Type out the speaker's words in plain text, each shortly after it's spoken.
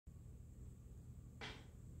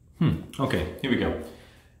Okay, here we go.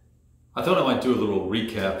 I thought I might do a little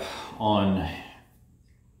recap on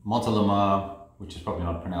Montelimar, which is probably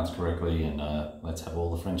not pronounced correctly, and let's have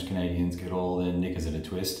all the French Canadians get all their knickers in a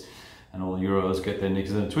twist, and all the Euros get their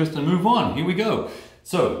knickers in a twist, and move on. Here we go.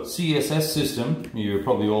 So, CSS system, you're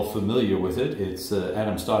probably all familiar with it. It's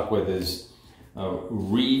Adam Starkweather's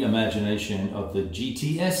reimagination of the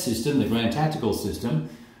GTS system, the Grand Tactical System,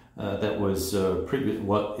 that was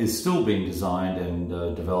what is still being designed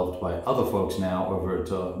and developed by other folks now over at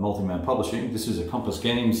Montelimar Publishing. This is a Compass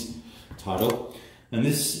Games title, and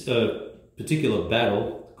this particular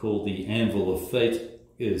battle, called the Anvil of Fate,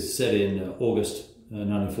 is set in August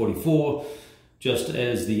 1944, just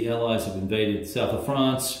as the Allies have invaded south of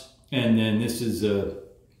France. And then this is a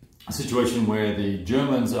situation where the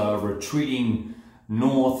Germans are retreating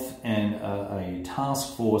north, and a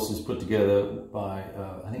task force is put together by,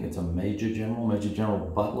 I think it's a Major General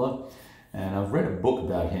Butler. And I've read a book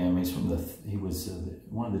about him. He was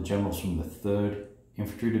one of the generals from the 3rd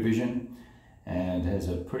Infantry Division, and has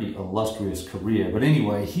a pretty illustrious career. But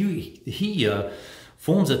anyway, he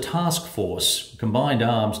forms a task force, combined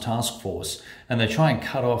arms task force, and they try and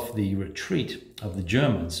cut off the retreat of the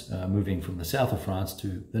Germans moving from the south of France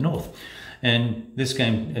to the north. And this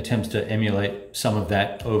game attempts to emulate some of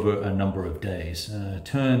that over a number of days.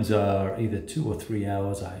 Turns are either 2 or 3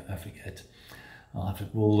 hours, I forget.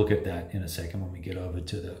 We'll look at that in a second when we get over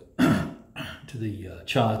to the to the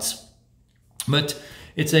charts. But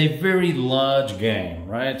it's a very large game,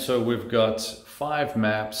 right? So we've got 5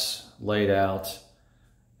 maps laid out,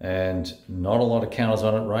 and not a lot of counters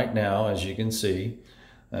on it right now, as you can see,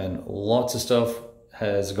 and lots of stuff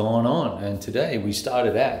has gone on. And today we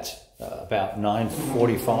started at about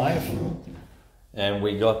 9:45, and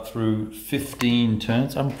we got through 15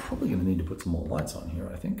 turns. I'm probably going to need to put some more lights on here,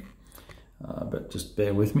 I think, but just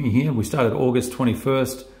bear with me here. We started August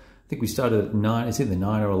 21st. I think we started at 9, it's either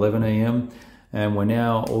 9 or 11 a.m. And we're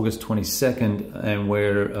now August 22nd, and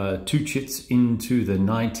we're 2 chits into the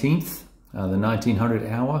 19th, the 1900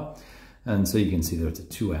 hour. And so you can see that it's a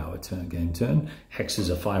 2-hour game turn. Hexes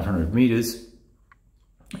are 500 meters.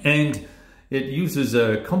 And it uses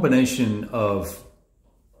a combination of,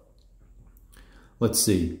 let's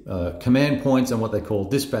see, command points and what they call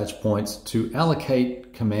dispatch points to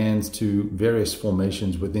allocate commands to various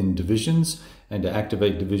formations within divisions, and to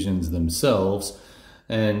activate divisions themselves,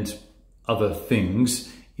 and other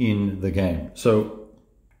things in the game. So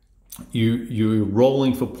you're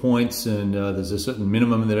rolling for points, and there's a certain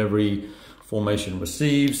minimum that every formation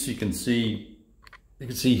receives. You can see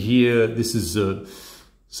here, this is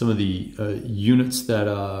some of the units that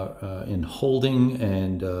are in holding,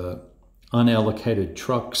 and unallocated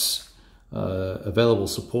trucks, available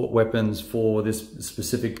support weapons for this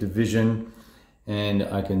specific division. And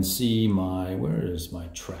I can see where is my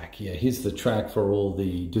track? Yeah, here's the track for all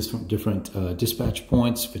the different dispatch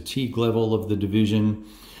points, fatigue level of the division,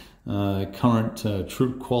 current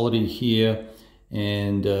troop quality here,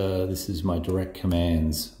 and this is my direct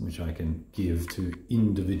commands, which I can give to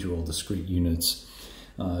individual discrete units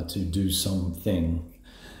to do something.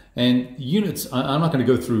 And units, I'm not going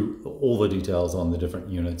to go through all the details on the different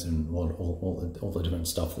units and all the different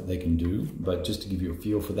stuff that they can do, but just to give you a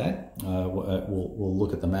feel for that, we'll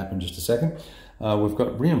look at the map in just a second. We've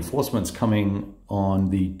got reinforcements coming on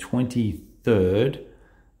the 23rd,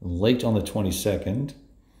 late on the 22nd,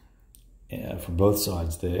 for both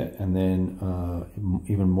sides there, and then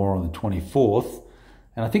even more on the 24th.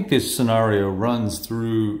 And I think this scenario runs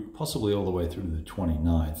through, possibly all the way through to the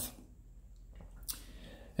 29th.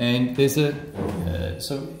 And there's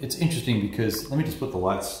so it's interesting because, let me just put the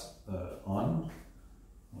lights on.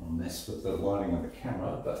 I'll mess with the lighting of the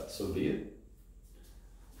camera, but so be it.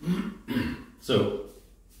 So,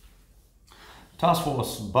 Task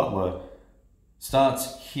Force Butler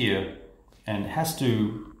starts here and has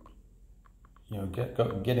to,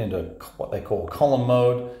 get into what they call column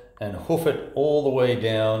mode and hoof it all the way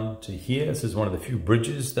down to here. This is one of the few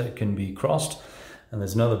bridges that can be crossed, and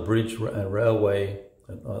there's another bridge, a railway.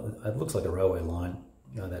 It looks like a railway line.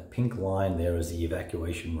 That pink line there is the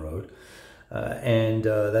evacuation road, and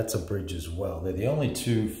that's a bridge as well. They're the only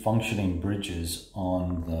 2 functioning bridges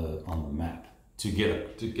on the map to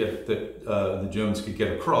get the Germans could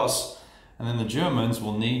get across, and then the Germans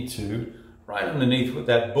will need to, right underneath with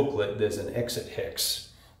that booklet, there's an exit hex,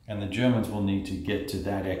 and the Germans will need to get to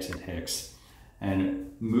that exit hex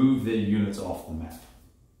and move their units off the map.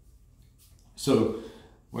 So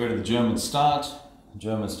where do the Germans start? The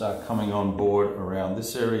Germans start coming on board around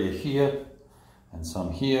this area here, and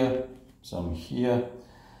some here, some here.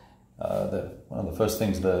 One of the first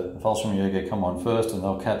things, the Fallschirmjäger come on first, and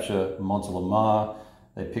they'll capture Montelimar.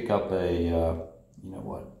 They pick up a, you know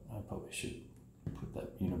what, I probably should put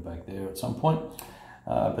that unit back there at some point,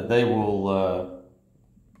 but they will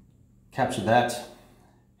capture that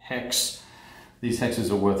hex. These hexes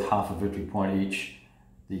are worth half a victory point each.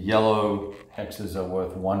 The yellow hexes are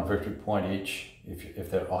worth 1 victory point each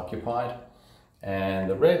if they're occupied. And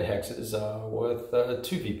the red hexes are worth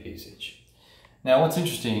 2 VPs each. Now what's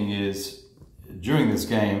interesting is during this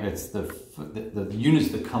game, it's the units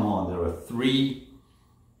that come on. There are 3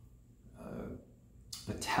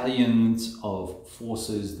 battalions of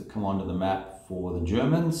forces that come onto the map for the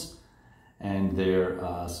Germans. And there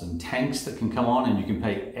are some tanks that can come on, and you can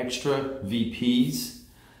pay extra VPs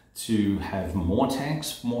to have more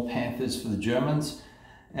tanks, more Panthers for the Germans.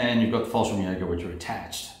 And you've got the Fallschirmjäger, which are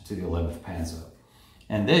attached to the 11th Panzer.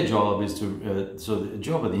 And their job is to, so the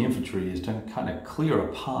job of the infantry is to kind of clear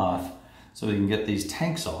a path so you can get these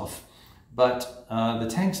tanks off. But the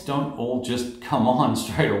tanks don't all just come on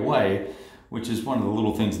straight away, which is one of the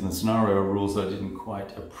little things in the scenario rules that I didn't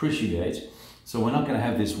quite appreciate. So we're not going to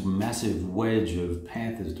have this massive wedge of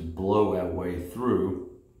Panthers to blow our way through.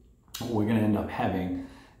 What we're going to end up having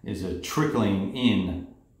is a trickling in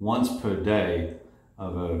once per day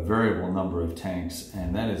of a variable number of tanks,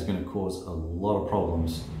 and that is going to cause a lot of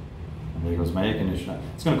problems. And there goes my air conditioner.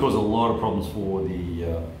 It's going to cause a lot of problems for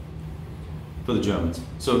the Germans.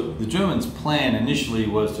 So the Germans' plan initially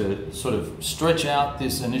was to sort of stretch out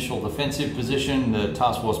this initial defensive position the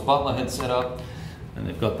Task Force Butler had set up, and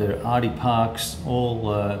they've got their arty parks all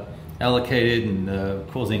allocated and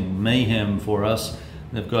causing mayhem for us.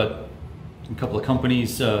 They've got a couple of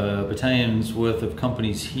companies, battalions worth of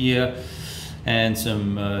companies here, and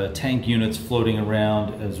some tank units floating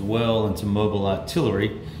around as well, and some mobile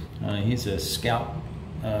artillery. Here's a scout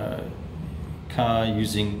car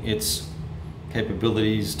using its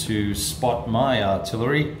capabilities to spot my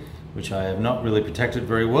artillery, which I have not really protected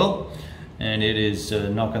very well, and it is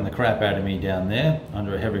knocking the crap out of me down there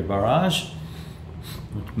under a heavy barrage,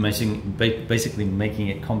 basically making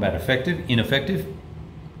it combat ineffective.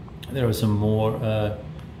 There are some more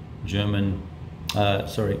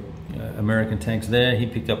American tanks there. He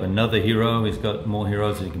picked up another hero. He's got more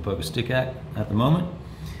heroes that he can poke a stick at the moment.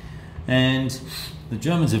 And the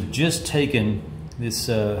Germans have just taken this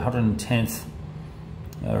 110th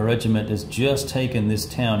regiment has just taken this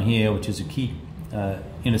town here, which is a key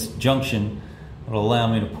in a junction that will allow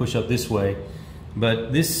me to push up this way.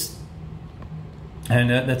 But this, and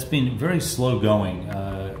that's been very slow going.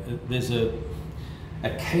 There's a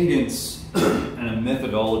cadence and a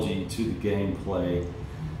methodology to the gameplay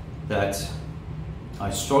that I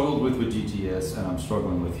struggled with GTS and I'm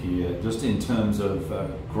struggling with here, just in terms of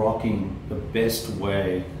grokking the best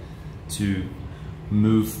way to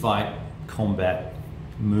move, fight, combat,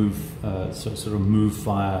 move, sort of move,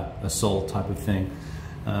 fire, assault type of thing.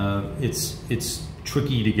 It's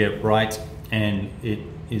tricky to get right, and it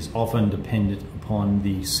is often dependent upon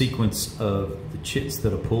the sequence of the chits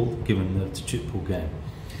that are pulled, given that it's a chit pull game.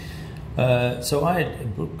 So I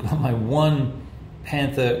had got my 1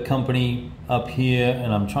 Panther company up here,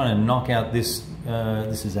 and I'm trying to knock out this.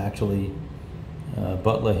 This is actually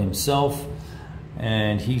Butler himself,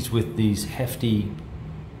 and he's with these hefty,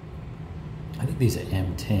 I think these are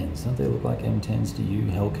M10s. Don't they look like M10s to you,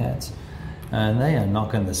 Hellcats? And they are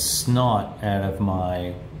knocking the snot out of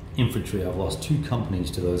my infantry. I've lost 2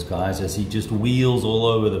 companies to those guys as he just wheels all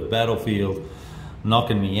over the battlefield,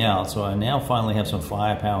 knocking me out. So I now finally have some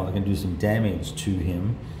firepower that can do some damage to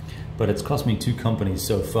him. But it's cost me 2 companies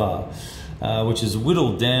so far, which has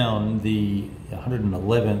whittled down the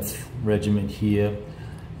 111th Regiment here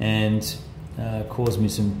and caused me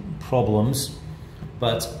some problems.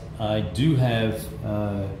 But I do have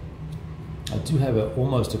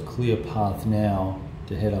almost a clear path now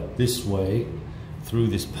to head up this way through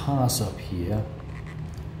this pass up here.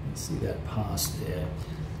 Let's see that pass there.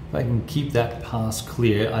 If I can keep that pass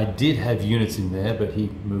clear. I did have units in there, but he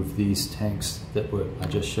moved these tanks that I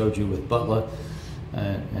just showed you with Butler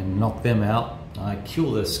and knocked them out. I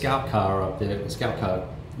killed a scout car up there, a scout car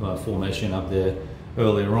formation up there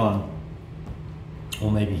earlier on.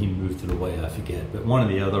 Or maybe he moved to the way, I forget. But one or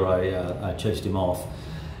the other, I chased him off.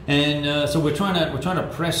 And so we're trying to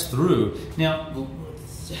press through. Now,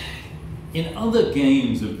 in other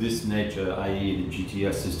games of this nature, i.e. the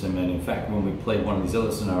GTS system, and in fact when we played one of these other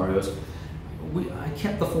scenarios, I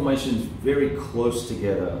kept the formations very close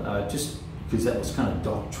together, just because that was kind of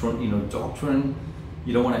doctrine.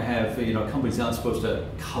 You don't want to have, companies aren't supposed to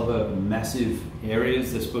cover massive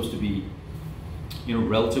areas. They're supposed to be,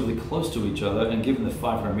 relatively close to each other, and given the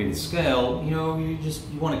 500-meter scale,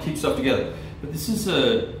 you want to keep stuff together. But this is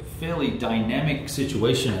a fairly dynamic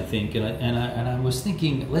situation, I think, and I was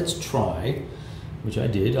thinking, let's try, which I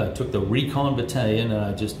did. I took the recon battalion and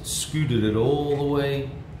I just scooted it all the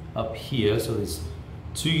way up here. So there's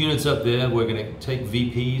 2 units up there. We're going to take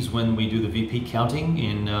VPs when we do the VP counting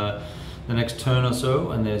in the next turn or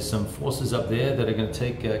so, and there's some forces up there that are going to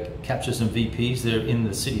take capture some VPs. They're in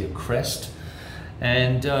the city of Crest,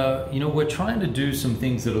 and you know, we're trying to do some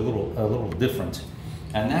things that are a little different,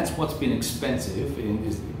 and that's what's been expensive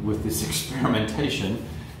with this experimentation,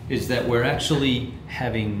 is that we're actually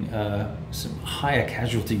having some higher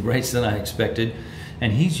casualty rates than I expected,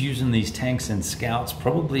 and he's using these tanks and scouts,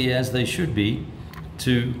 probably as they should be,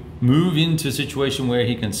 to move into a situation where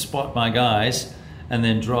he can spot my guys and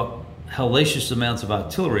then drop hellacious amounts of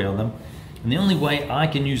artillery on them. And the only way I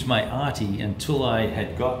can use my arty until I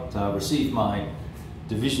had received my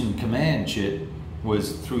division command chit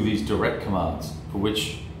was through these direct commands, for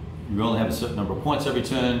which you only have a certain number of points every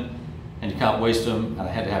turn and you can't waste them, and I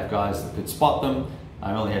had to have guys that could spot them.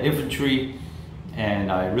 I only had infantry,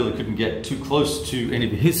 and I really couldn't get too close to any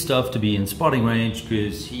of his stuff to be in spotting range,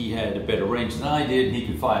 because he had a better range than I did, and he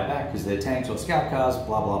could fire back because they're tanks or scout cars,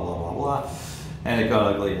 blah, blah, blah, blah, blah. And it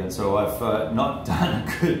got ugly, and so I've not done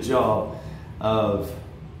a good job of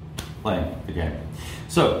playing the game.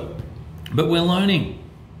 So, but we're learning,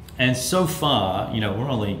 and so far, you know, we're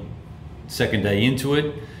only second day into it,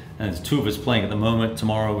 and there's 2 of us playing at the moment.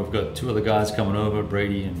 Tomorrow we've got 2 other guys coming over,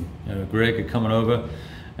 Brady and Greg are coming over,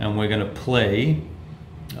 and we're going to play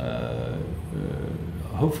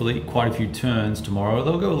hopefully quite a few turns tomorrow.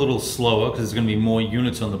 They'll go a little slower because there's going to be more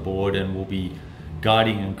units on the board, and we'll be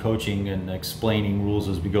guiding and coaching and explaining rules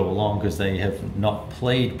as we go along, because they have not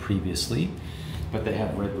played previously, but they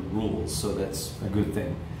have read the rules, so that's a good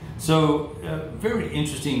thing. So very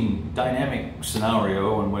interesting dynamic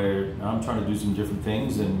scenario, and where I'm trying to do some different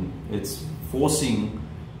things, and it's forced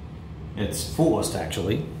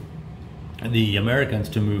actually the Americans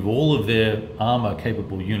to move all of their armor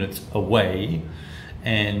capable units away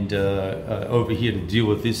and over here to deal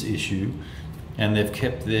with this issue, and they've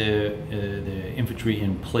kept their infantry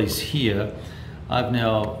in place here. I've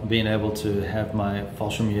now been able to have my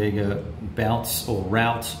Fallschirmjäger bounce or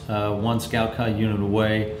route 1 scout car unit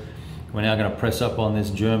away. We're now going to press up on this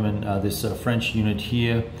French unit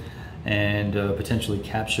here, and potentially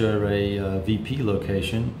capture a VP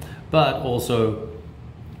location, but also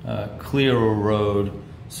clear a road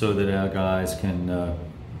so that our guys can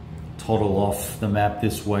toddle off the map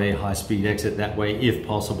this way, high-speed exit that way if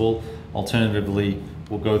possible. Alternatively,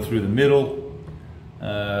 we'll go through the middle,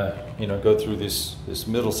 you know, go through this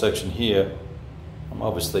middle section here. I'm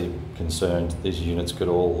obviously concerned these units could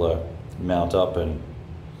all mount up and,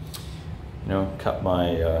 you know, cut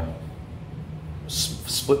my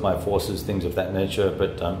split my forces, things of that nature,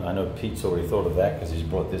 but I know Pete's already thought of that, because he's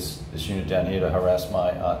brought this unit down here to harass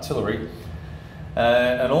my artillery.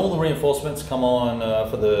 And all the reinforcements come on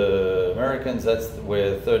for the Americans. That's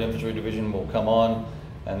where 3rd Infantry Division will come on,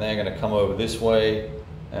 and they're going to come over this way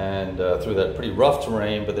and through that pretty rough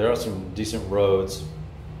terrain, but there are some decent roads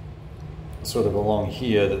sort of along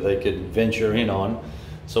here that they could venture in on.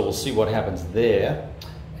 So we'll see what happens there.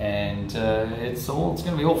 And it's going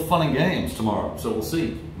to be all fun and games tomorrow, so we'll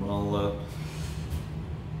see. We'll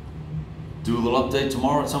do a little update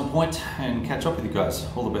tomorrow at some point and catch up with you guys.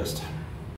 All the best.